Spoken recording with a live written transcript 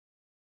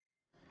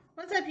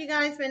What's up, you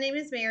guys? My name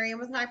is Mary. I'm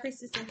with High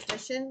Priestess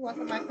Intuition.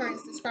 Welcome, my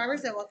current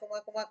subscribers, and welcome,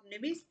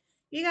 newbies.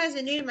 You guys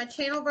are new to my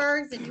channel,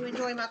 Bergs, and you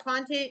enjoy my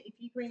content. If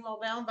you ring little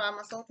bell and buy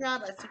my soul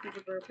tribe, I super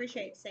duper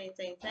appreciate saying.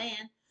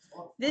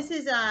 This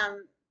is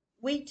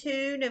week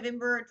 2,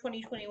 November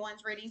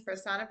 2021's reading for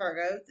the sign of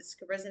Virgo. This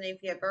could resonate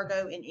if you have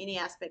Virgo in any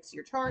aspects of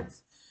your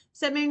charts.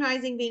 Sun, Moon,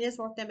 Rising, Venus,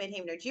 North Node,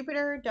 Midheaven, or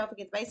Jupiter. Don't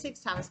forget the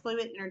basics. Time is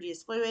fluid. Energy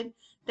is fluid.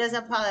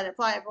 Doesn't apply that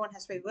apply. Everyone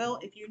has free will.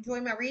 If you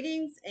enjoy my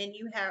readings and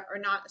you are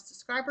not a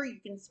subscriber, you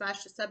can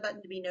smash the sub button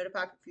to be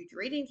notified for future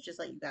readings. Just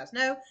let you guys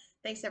know.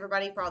 Thanks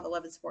everybody for all the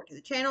love and support to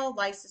the channel.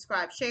 Likes,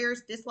 subscribe,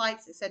 shares,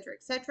 dislikes, etc.,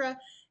 etc.,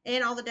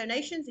 and all the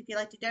donations. If you'd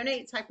like to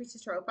donate, it's High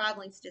Priestess 05.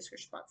 Links to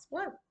description box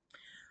below.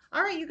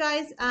 All right, you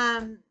guys.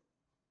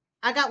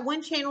 I got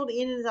one channeled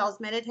in as I was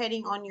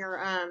meditating on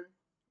your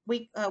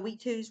week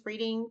 2's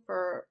reading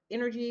for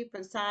energy for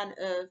the sign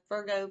of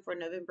Virgo for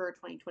November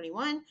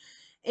 2021,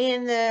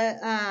 and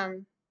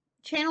the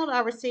channel I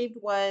received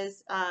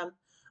was a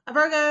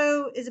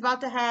Virgo is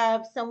about to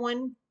have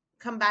someone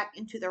come back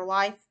into their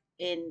life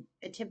and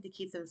attempt to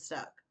keep them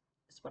stuck.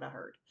 That's what I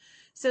heard.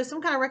 So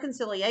some kind of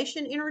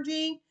reconciliation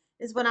energy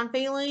is what I'm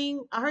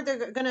feeling. I heard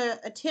they're going to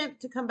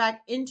attempt to come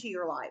back into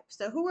your life.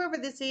 So whoever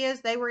this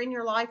is, they were in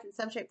your life in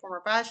some shape, form,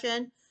 or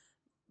fashion,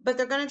 but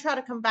they're going to try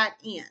to come back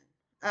in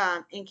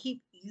and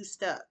keep you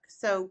stuck.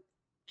 So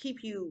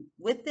keep you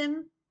with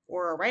them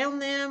or around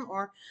them,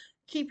 or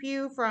keep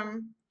you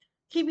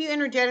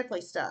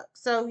energetically stuck.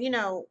 So,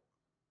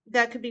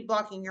 that could be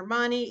blocking your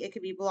money. It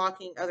could be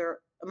blocking other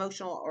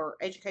emotional or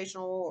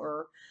educational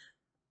or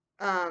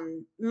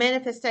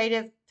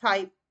manifestative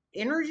type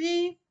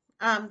energy.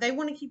 They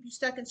want to keep you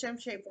stuck in some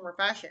shape, form, or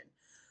fashion.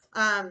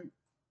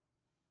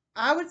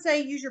 I would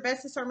say use your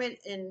best discernment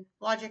in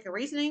logic and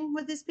reasoning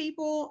with these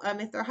people.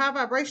 If they're high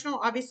vibrational,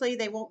 obviously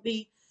they won't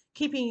be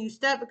keeping you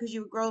stuck because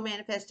you would grow and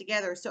manifest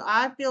together. So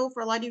I feel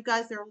for a lot of you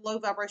guys, they're low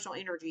vibrational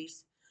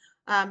energies.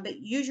 But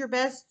use your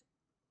best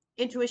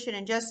intuition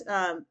and just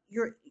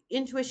your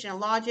intuition and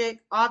logic.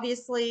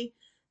 Obviously,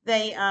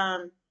 they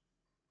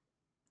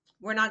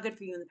were not good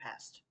for you in the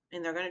past,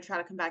 and they're going to try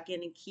to come back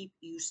in and keep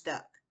you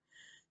stuck.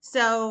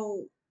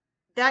 So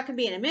that could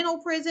be in a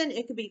mental prison.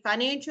 It could be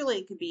financially.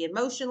 It could be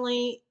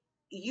emotionally.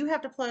 You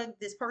have to plug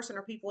this person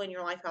or people in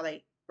your life how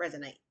they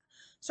resonate.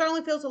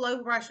 Certainly feels a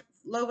low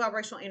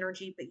vibrational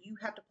energy, but you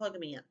have to plug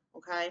them in.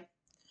 Okay.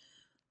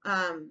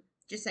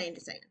 Just saying.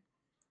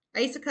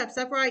 Ace of Cups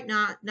upright,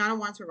 Nine of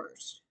Wands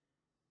reversed.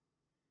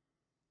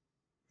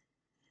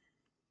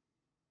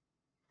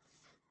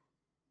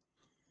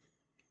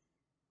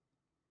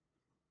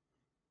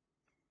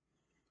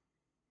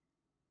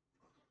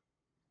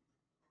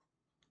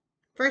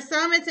 For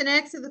some, it's an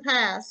ex of the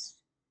past.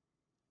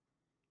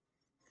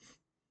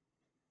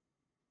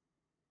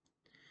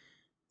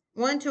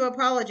 One to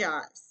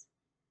apologize,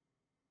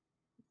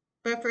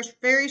 but for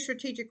very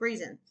strategic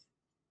reasons.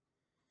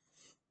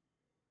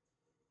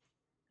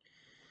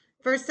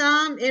 For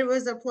some,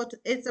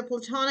 it's a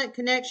platonic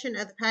connection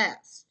of the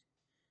past.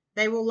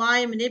 They will lie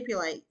and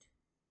manipulate.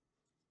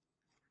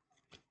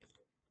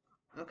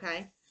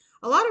 Okay.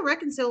 A lot of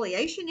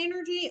reconciliation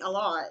energy, a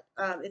lot.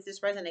 If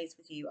this resonates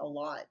with you, a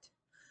lot.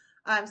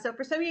 So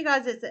for some of you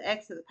guys, it's an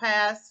ex of the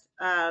past.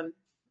 I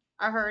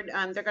heard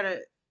they're going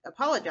to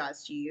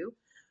apologize to you,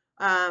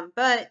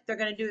 but they're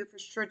going to do it for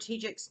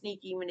strategic,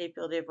 sneaky,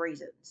 manipulative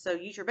reasons. So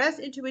use your best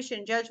intuition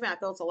and judgment. I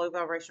feel it's a low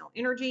vibrational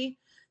energy,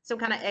 some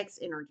kind of ex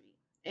energy.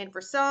 And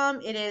for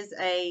some, it is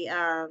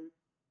I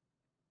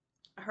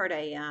heard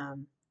a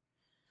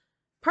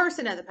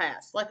person of the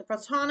past, like a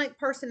platonic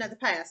person of the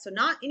past. So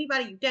not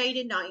anybody you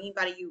dated, not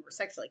anybody you were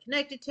sexually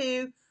connected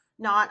to,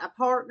 not a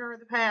partner of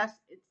the past.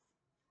 It's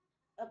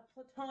a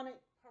platonic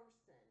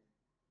person.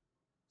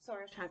 Sorry,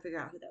 I was trying to figure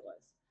out who that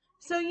was.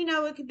 So,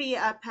 it could be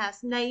a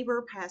past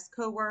neighbor, past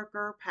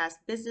coworker, past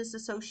business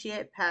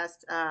associate,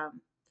 past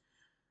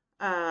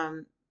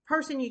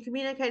person you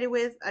communicated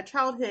with, a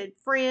childhood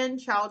friend,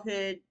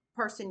 childhood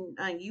person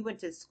you went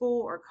to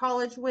school or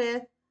college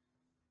with.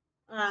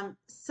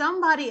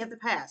 Somebody of the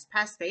past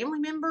family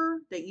member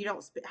that you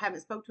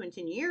haven't spoke to in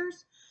 10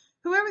 years,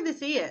 whoever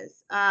this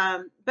is.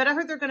 But I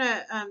heard they're going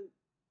to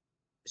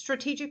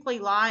strategically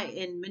lie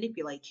and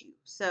manipulate you.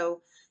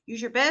 So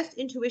use your best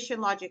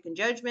intuition, logic, and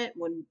judgment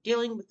when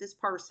dealing with this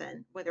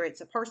person, whether it's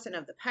a person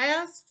of the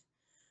past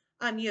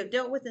you have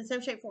dealt with in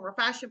some shape, form, or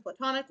fashion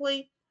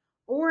platonically,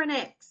 or an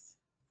ex.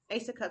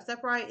 Ace of Cups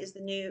upright is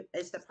the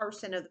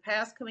person of the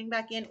past coming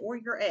back in, or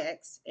your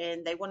ex,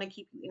 and they want to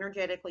keep you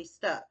energetically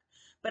stuck.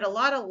 But a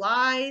lot of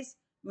lies,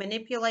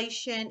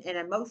 manipulation, and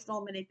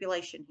emotional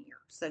manipulation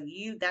here. So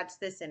that's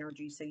this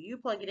energy. So you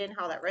plug it in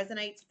how that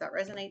resonates, if that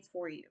resonates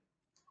for you.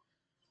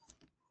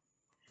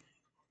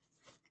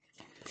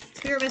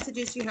 Spirit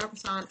messages you have for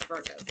sign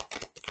Virgo.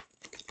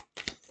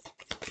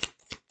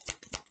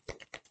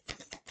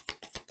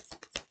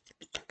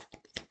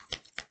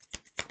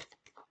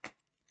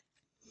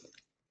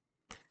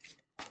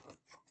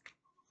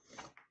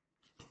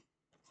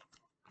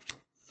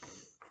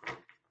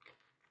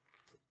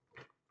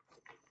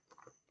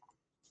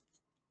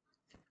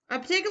 A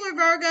particular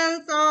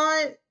Virgo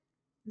thought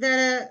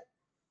that a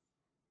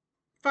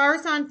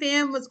fire sign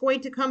femme was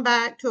going to come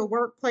back to a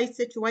workplace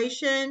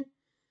situation.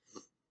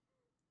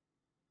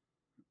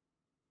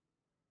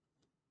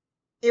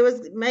 It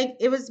was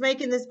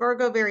making this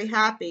Virgo very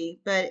happy,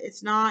 but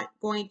it's not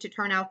going to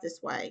turn out this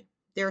way.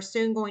 They're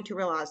soon going to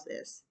realize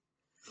this.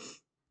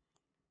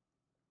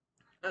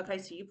 Okay,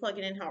 so you plug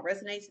it in how it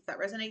resonates. If that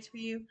resonates for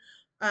you,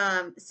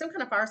 some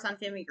kind of fire sign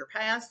family in your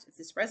past. If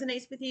this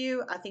resonates with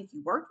you, I think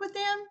you worked with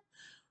them.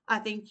 I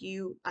think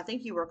you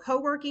were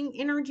co-working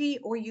energy,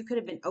 or you could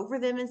have been over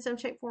them in some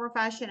shape, form, or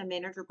fashion, a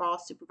manager,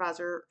 boss,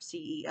 supervisor,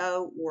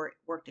 CEO, or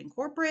worked in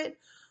corporate,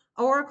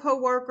 or a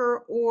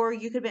co-worker, or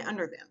you could have been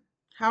under them.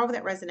 However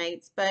that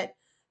resonates, but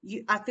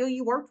I feel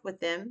you worked with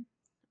them,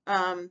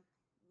 um,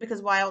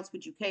 because why else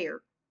would you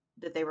care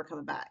that they were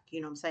coming back?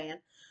 You know what I'm saying?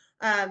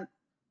 Um,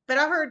 but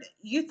I heard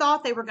you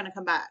thought they were going to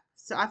come back.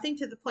 So I think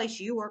to the place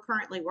you are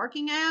currently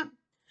working at,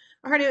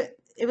 I heard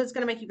it was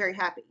going to make you very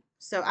happy.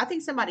 So I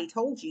think somebody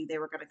told you they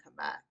were going to come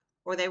back,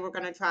 or they were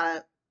going to try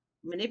to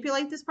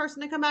manipulate this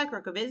person to come back,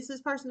 or convince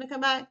this person to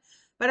come back.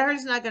 But I heard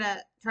it's not going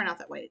to turn out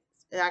that way.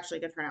 It's actually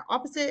going to turn out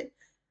opposite.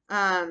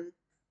 Um,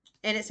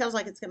 and it sounds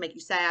like it's going to make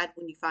you sad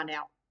when you find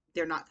out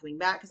they're not coming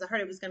back, because I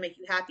heard it was going to make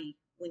you happy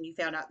when you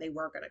found out they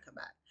were going to come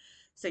back.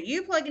 So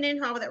you plug it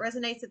in however that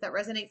resonates, if that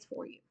resonates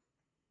for you.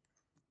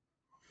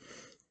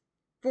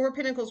 Four of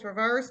Pentacles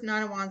reversed,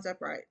 Nine of Wands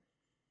upright.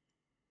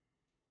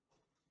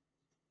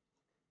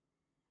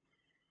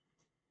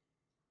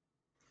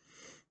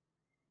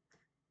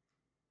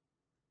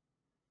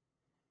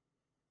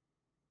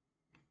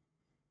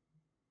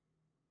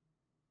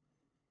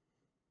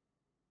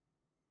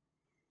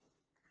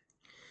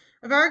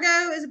 A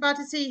Virgo is about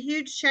to see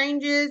huge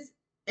changes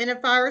in a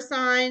fire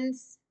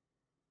sign's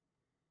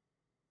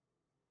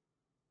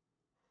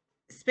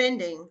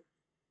spending.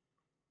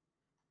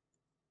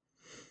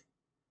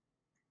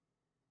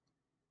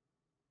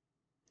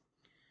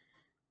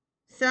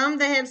 Some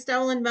they have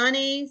stolen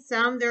money,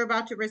 some they're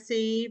about to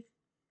receive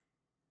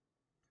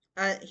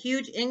a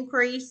huge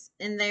increase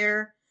in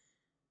their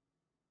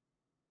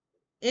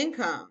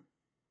income.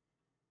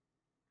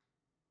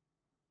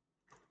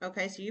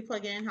 Okay, so you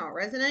plug in how it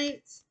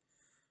resonates.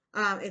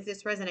 If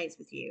this resonates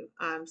with you.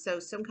 So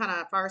some kind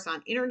of fire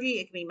sign energy,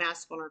 it can be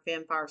masculine or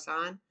femme fire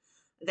sign.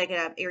 They could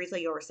have Aries,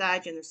 Leo, or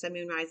Sag in their sun,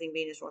 moon, rising,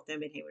 Venus, North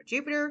Node, midheaven, or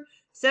Jupiter.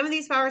 Some of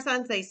these fire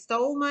signs, they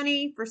stole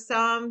money. For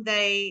some,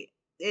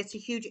 it's a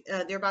huge,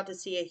 they're about to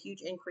see a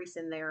huge increase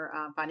in their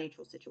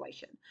financial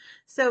situation.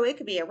 So it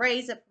could be a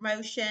raise, a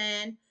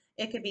promotion.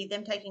 It could be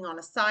them taking on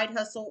a side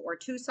hustle or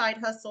two side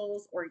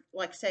hustles, or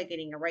like I said,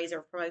 getting a raise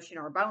or promotion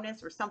or a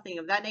bonus or something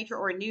of that nature,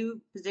 or a new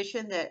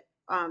position that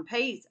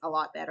pays a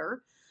lot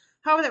better,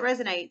 however that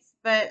resonates.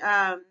 But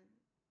I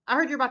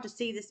heard you're about to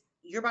see this,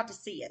 you're about to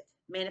see it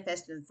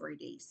manifested in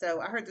 3D.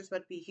 So I heard there's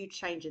about to be a huge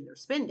change in their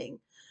spending.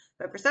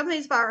 But for some of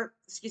these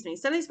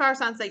some of these fire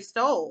signs they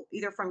stole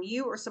either from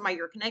you or somebody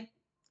you're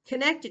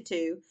connected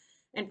to.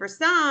 And for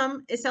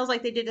some, it sounds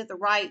like they did it the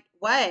right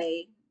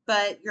way,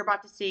 but you're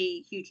about to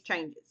see huge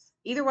changes.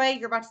 Either way,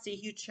 you're about to see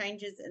huge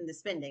changes in the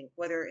spending,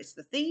 whether it's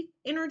the thief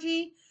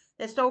energy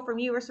that stole from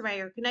you or somebody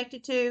you're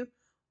connected to,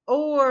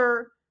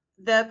 or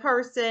the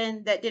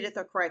person that did it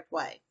the correct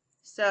way.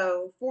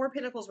 So Four of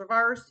Pentacles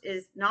reversed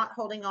is not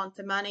holding on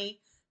to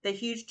money, the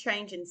huge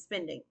change in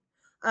spending.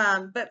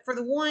 But for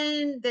the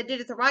one that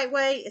did it the right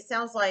way, it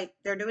sounds like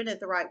they're doing it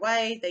the right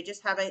way. They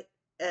just have it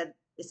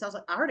sounds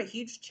like I heard a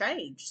huge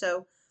change.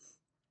 So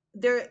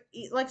they're,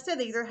 like I said,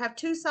 they either have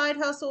two side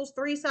hustles,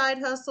 three side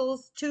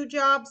hustles, two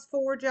jobs,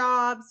 four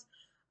jobs,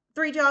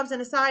 three jobs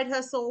and a side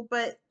hustle,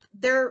 but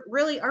they're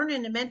really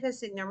earning and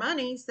manifesting their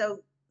money.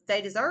 So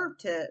they deserve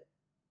to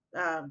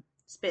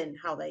spend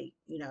how they,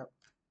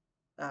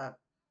 uh,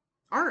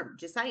 earn,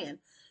 just saying.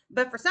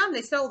 But for some,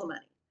 they stole the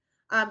money.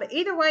 But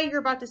either way, you're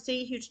about to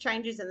see huge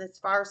changes in this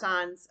fire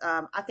signs.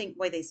 I think the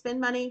way they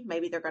spend money,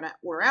 maybe they're going to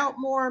order out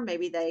more.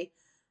 Maybe they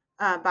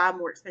buy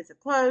more expensive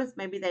clothes.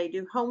 Maybe they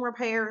do home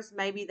repairs.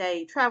 Maybe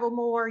they travel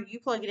more. You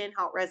plug it in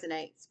how it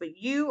resonates. But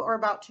you are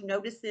about to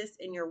notice this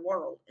in your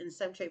world in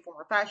some shape, form,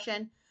 or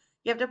fashion.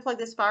 You have to plug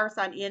this fire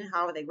sign in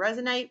how they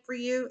resonate for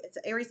you. It's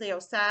Aries, Leo,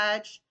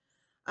 Sag.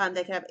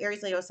 They can have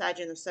Aries, Leo, Sag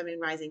in their sun, moon,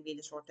 rising,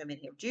 Venus, North Node,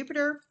 midheaven,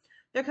 Jupiter.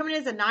 They're coming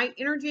in as a night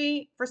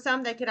energy. For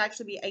some, they could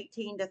actually be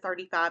 18 to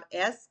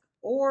 35-esque,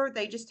 or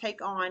they just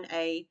take on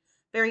a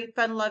very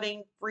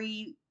fun-loving,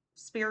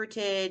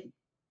 free-spirited,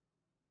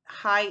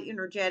 high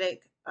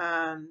energetic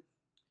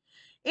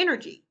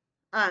energy.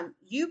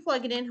 You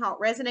plug it in how it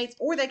resonates,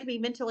 or they can be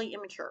mentally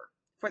immature.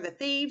 For the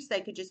thieves,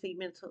 they could just be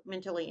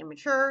mentally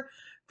immature.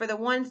 For the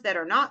ones that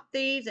are not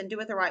thieves and do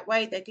it the right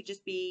way, they could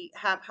just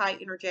have high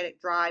energetic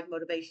drive,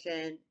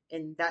 motivation,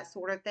 and that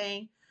sort of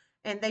thing.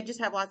 And they just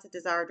have lots of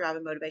desire, drive,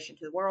 and motivation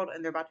to the world,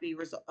 and they're about to be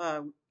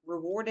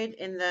rewarded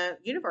in the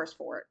universe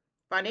for it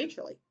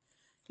financially.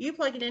 You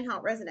plug it in how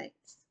it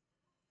resonates.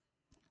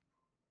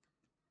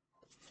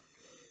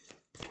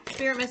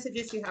 Spirit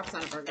messages you have,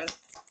 Sun Virgo.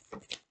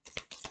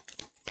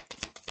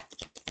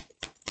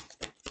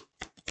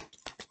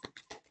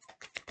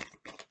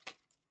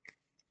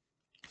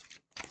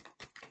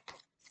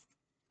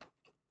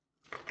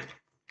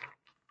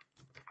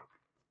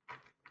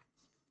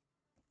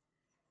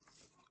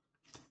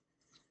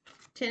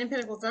 Ten of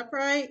Pentacles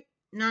upright,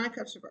 Nine of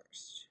Cups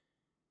reversed.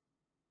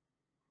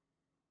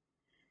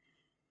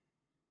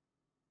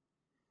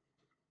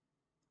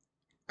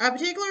 A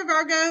particular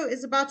Virgo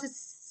is about to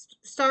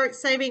start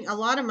saving a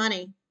lot of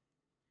money.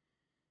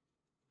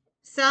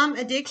 Some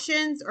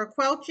addictions are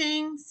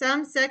quelching,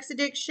 some sex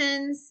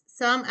addictions,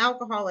 some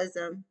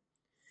alcoholism,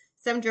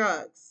 some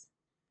drugs.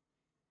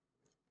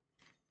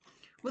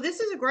 Well, this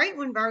is a great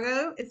one,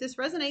 Virgo. If this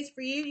resonates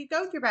for you, you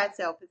go with your bad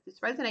self. If this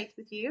resonates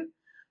with you,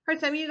 for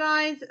some of you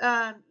guys,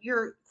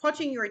 you're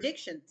clutching your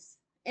addictions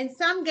and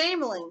some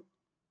gambling.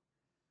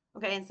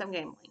 Okay, and some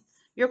gambling.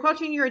 You're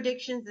clutching your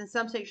addictions in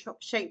some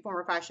shape, form,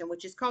 or fashion,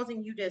 which is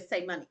causing you to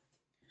save money.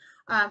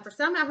 For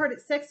some, I've heard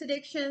it's sex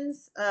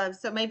addictions.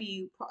 So maybe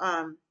you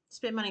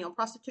spend money on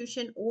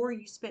prostitution, or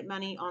you spent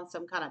money on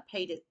some kind of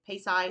pay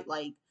site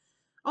like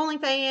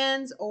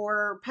OnlyFans,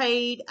 or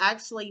paid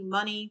actually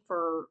money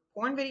for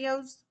porn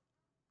videos.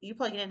 You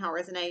plug it in how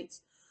it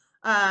resonates.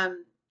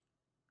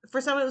 For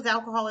some, it was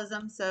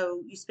alcoholism.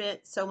 So you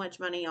spent so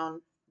much money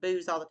on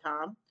booze all the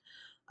time.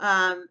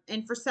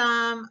 And for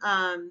some,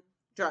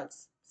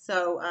 drugs.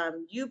 So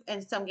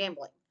and some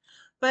gambling.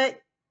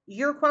 But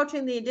you're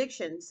quenching the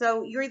addiction.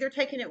 So you're either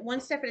taking it one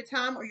step at a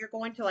time, or you're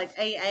going to like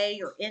AA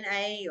or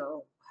NA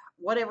or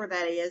whatever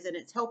that is, and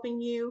it's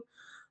helping you.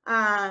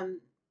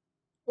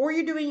 Or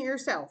you're doing it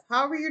yourself,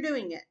 however you're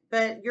doing it.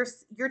 But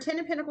your Ten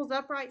of Pentacles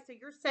upright, so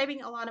you're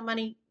saving a lot of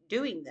money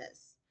doing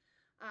this.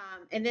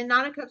 And then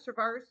Nine of Cups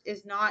reversed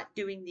is not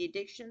doing the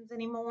addictions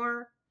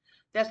anymore.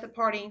 That's the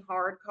partying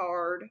hard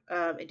card,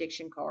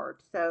 addiction card.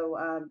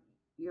 So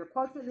you're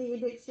quenching the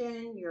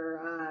addiction,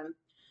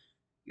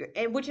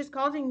 which is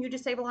causing you to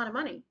save a lot of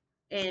money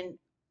and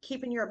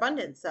keeping your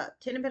abundance up.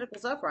 Ten of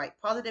Pentacles upright,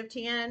 positive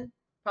 10,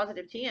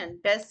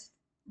 best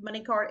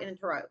money card in a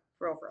tarot,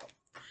 for real.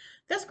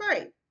 That's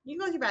great. You can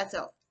go with your bad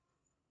self.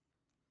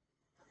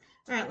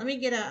 All right, let me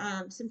get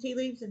some tea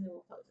leaves and then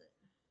we'll close it.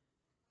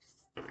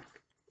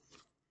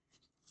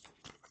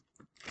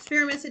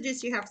 Spirit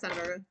messages you have, Sun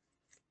Virgo.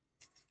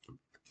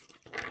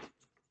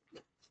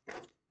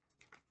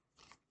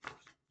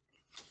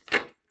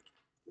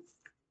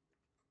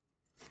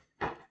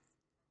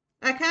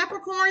 A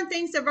Capricorn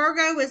thinks a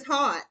Virgo is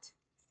hot.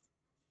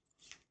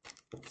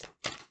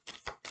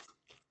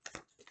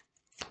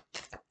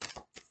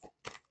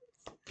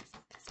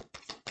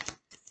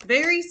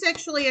 Very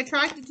sexually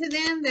attracted to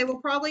them. They will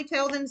probably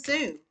tell them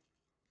soon.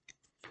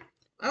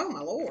 Oh,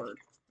 my Lord.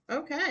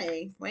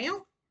 Okay.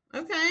 Well,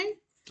 okay.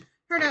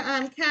 Heard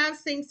Cav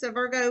thinks a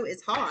Virgo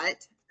is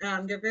hot.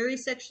 They're very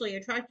sexually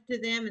attracted to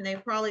them, and they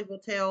probably will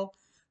tell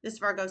this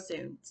Virgo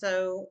soon.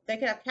 So they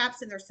could have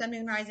Caps in their Sun,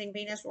 Moon, Rising,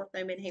 Venus, North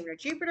Node, Midheaven, or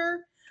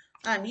Jupiter.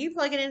 You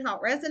plug it in how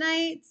it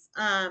resonates.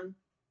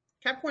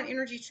 Capricorn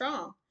energy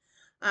strong.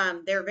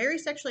 They're very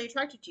sexually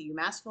attracted to you,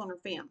 masculine or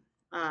femme.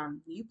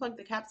 You plug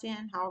the Caps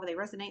in however they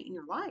resonate in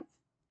your life.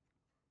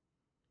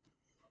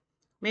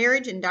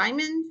 Marriage and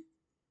Diamond.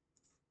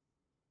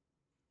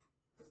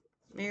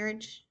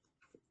 Marriage.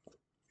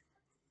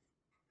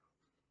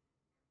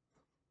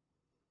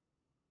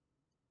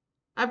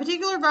 A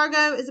particular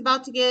Virgo is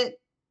about to get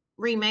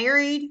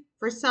remarried.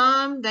 For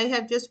some, they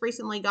have just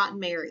recently gotten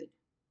married.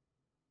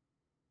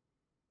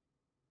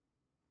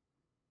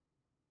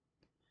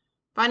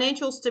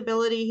 Financial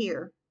stability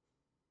here.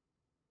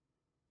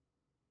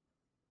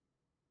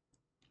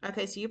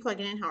 Okay, so you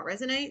plug it in how it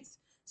resonates.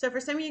 So for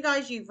some of you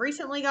guys, you've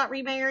recently got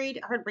remarried.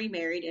 I heard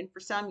remarried. And for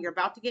some, you're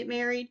about to get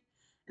married.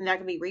 And that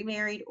could be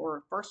remarried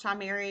or first time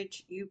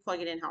marriage. You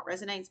plug it in how it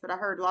resonates. But I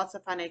heard lots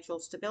of financial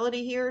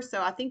stability here.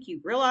 So I think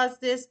you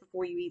realized this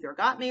before you either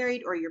got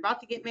married or you're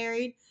about to get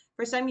married.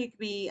 For some, you could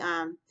be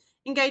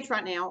engaged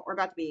right now or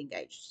about to be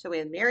engaged. So we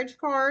have marriage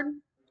card.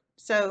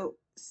 So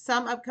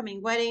some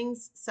upcoming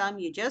weddings. Some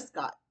you just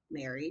got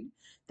married.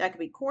 That could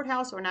be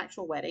courthouse or an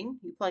actual wedding.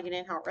 You plug it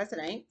in how it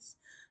resonates.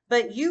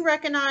 But you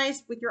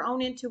recognized with your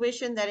own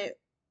intuition that it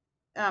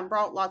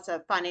brought lots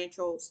of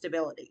financial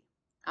stability.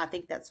 I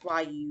think that's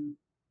why you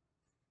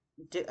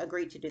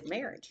agreed to do the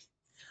marriage.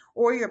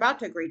 Or you're about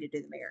to agree to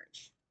do the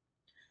marriage.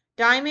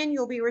 Diamond,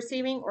 you'll be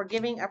receiving or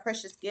giving a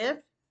precious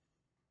gift.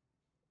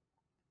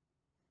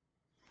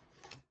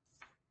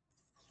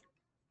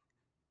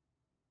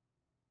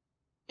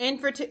 And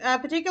for a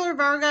particular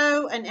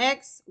Virgo, an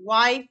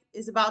ex-wife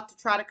is about to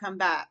try to come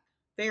back.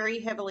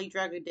 Very heavily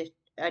drug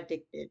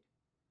addicted.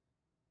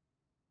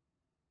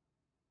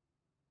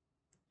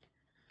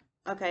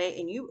 Okay,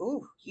 and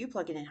you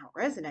plug it in how it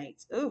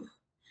resonates. Ooh.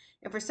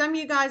 And for some of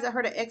you guys, I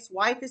heard an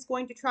ex-wife is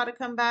going to try to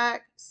come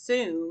back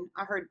soon.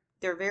 I heard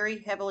they're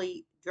very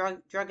heavily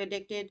drug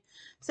addicted.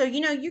 So,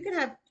 you know, you can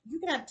have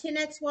 10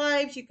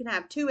 ex-wives, you can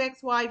have 2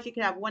 ex-wives, you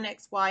can have 1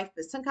 ex-wife,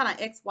 but some kind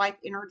of ex-wife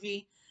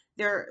energy.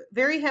 They're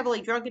very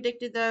heavily drug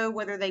addicted though,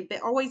 whether they've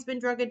always been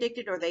drug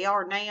addicted or they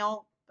are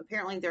now.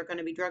 Apparently they're going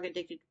to be drug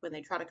addicted when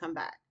they try to come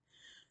back.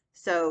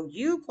 So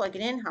you plug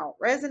it in how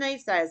it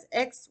resonates. That is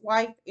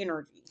ex-wife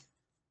energy.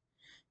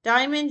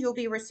 Diamond, you'll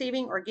be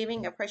receiving or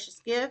giving a precious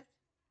gift.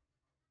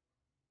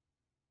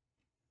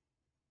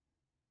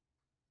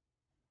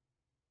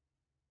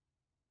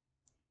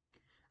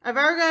 A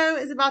Virgo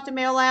is about to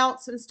mail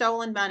out some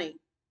stolen money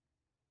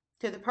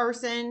to the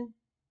person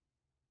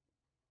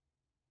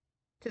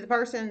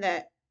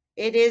that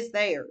it is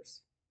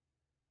theirs.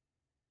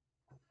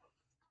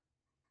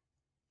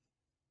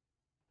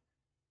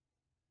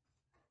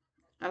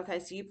 Okay,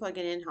 so you plug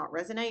it in how it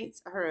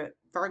resonates. I heard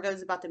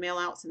Virgo's about to mail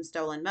out some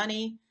stolen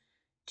money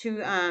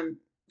to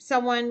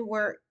someone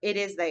where it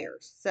is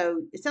theirs.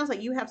 So it sounds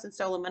like you have some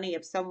stolen money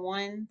of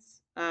someone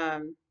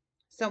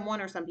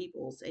or some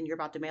people's, and you're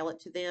about to mail it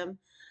to them.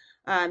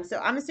 So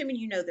I'm assuming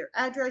you know their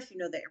address, you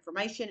know their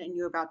information, and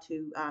you're about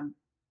to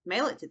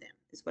mail it to them,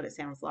 is what it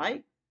sounds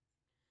like.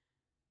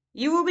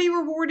 You will be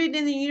rewarded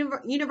in the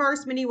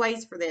universe many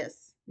ways for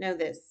this. Know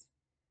this.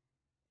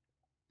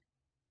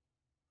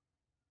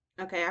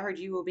 Okay, I heard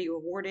you will be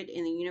rewarded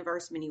in the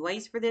universe many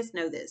ways for this.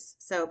 Know this.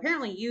 So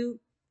apparently, you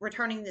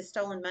returning this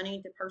stolen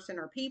money to person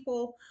or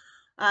people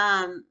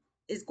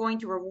is going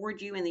to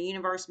reward you in the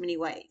universe many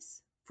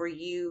ways for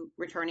you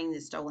returning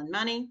this stolen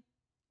money.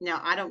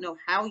 Now, I don't know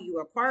how you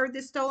acquired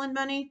this stolen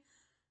money.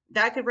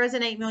 That could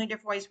resonate a million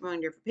different ways for a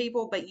million different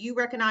people, but you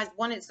recognize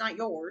one, it's not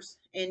yours,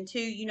 and two,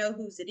 you know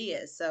whose it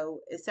is. So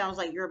it sounds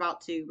like you're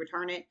about to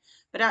return it,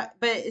 but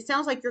it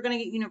sounds like you're going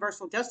to get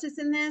universal justice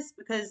in this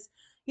because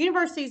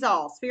universe sees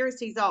all, spirit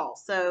sees all.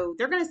 So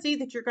they're going to see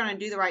that you're going to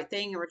do the right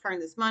thing and return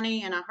this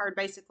money. And I heard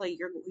basically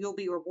you'll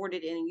be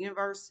rewarded in the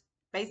universe.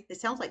 It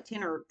sounds like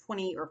 10 or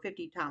 20 or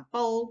 50 time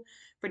fold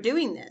for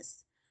doing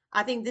this.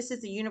 I think this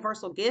is a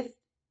universal gift,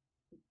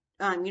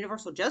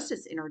 universal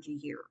justice energy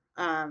here.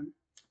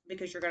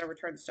 Because you're going to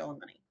return the stolen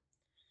money.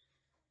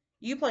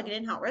 You plug it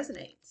in how it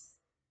resonates,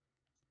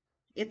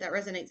 if that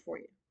resonates for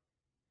you.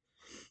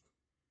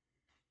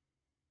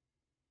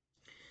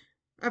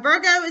 A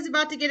Virgo is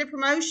about to get a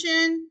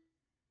promotion.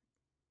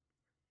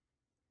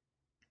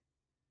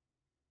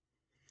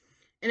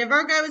 And a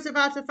Virgo is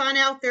about to find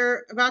out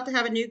they're about to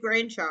have a new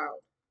grandchild.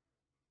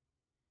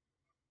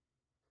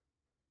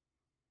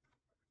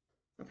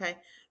 Okay.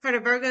 Heard a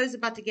Virgo is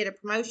about to get a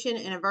promotion,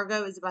 and a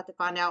Virgo is about to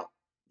find out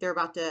they're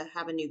about to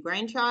have a new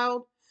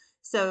grandchild.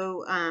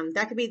 So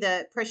that could be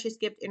the precious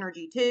gift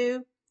energy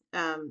too.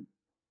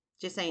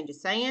 Just saying,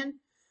 just saying.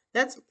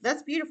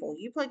 That's beautiful.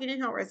 You plug it in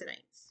how it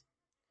resonates.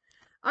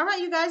 All right,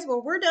 you guys.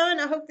 Well, we're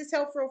done. I hope this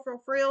helped for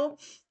real.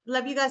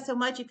 Love you guys so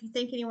much. If you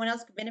think anyone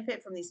else could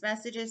benefit from these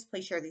messages,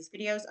 please share these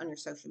videos on your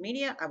social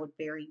media. I would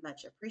very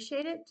much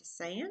appreciate it. Just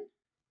saying.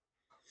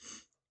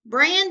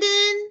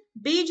 Brandon,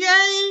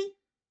 BJ,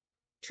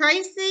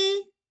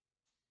 Tracy.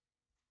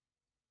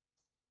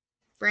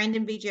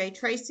 Brandon, BJ,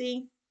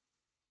 Tracy.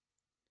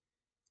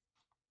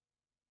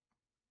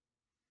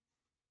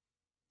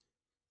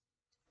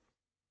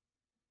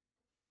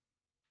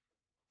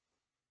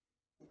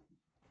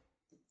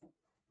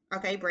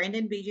 Okay,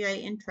 Brandon,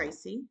 BJ, and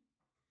Tracy.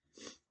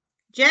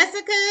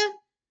 Jessica.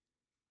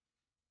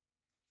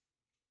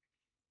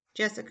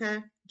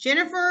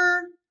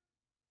 Jennifer,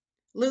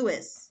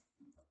 Lewis.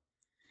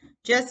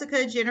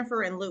 Jessica,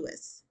 Jennifer, and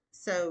Lewis.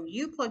 So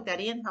you plug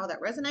that in, how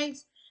that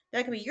resonates.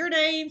 That could be your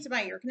name,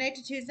 somebody you're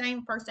connected to,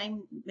 name, first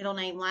name, middle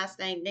name, last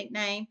name,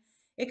 nickname.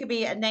 It could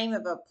be a name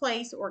of a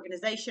place,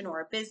 organization,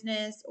 or a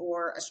business,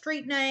 or a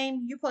street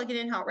name. You plug it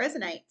in how it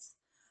resonates.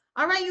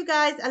 All right, you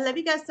guys. I love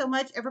you guys so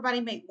much.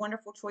 Everybody make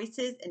wonderful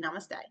choices, and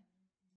namaste.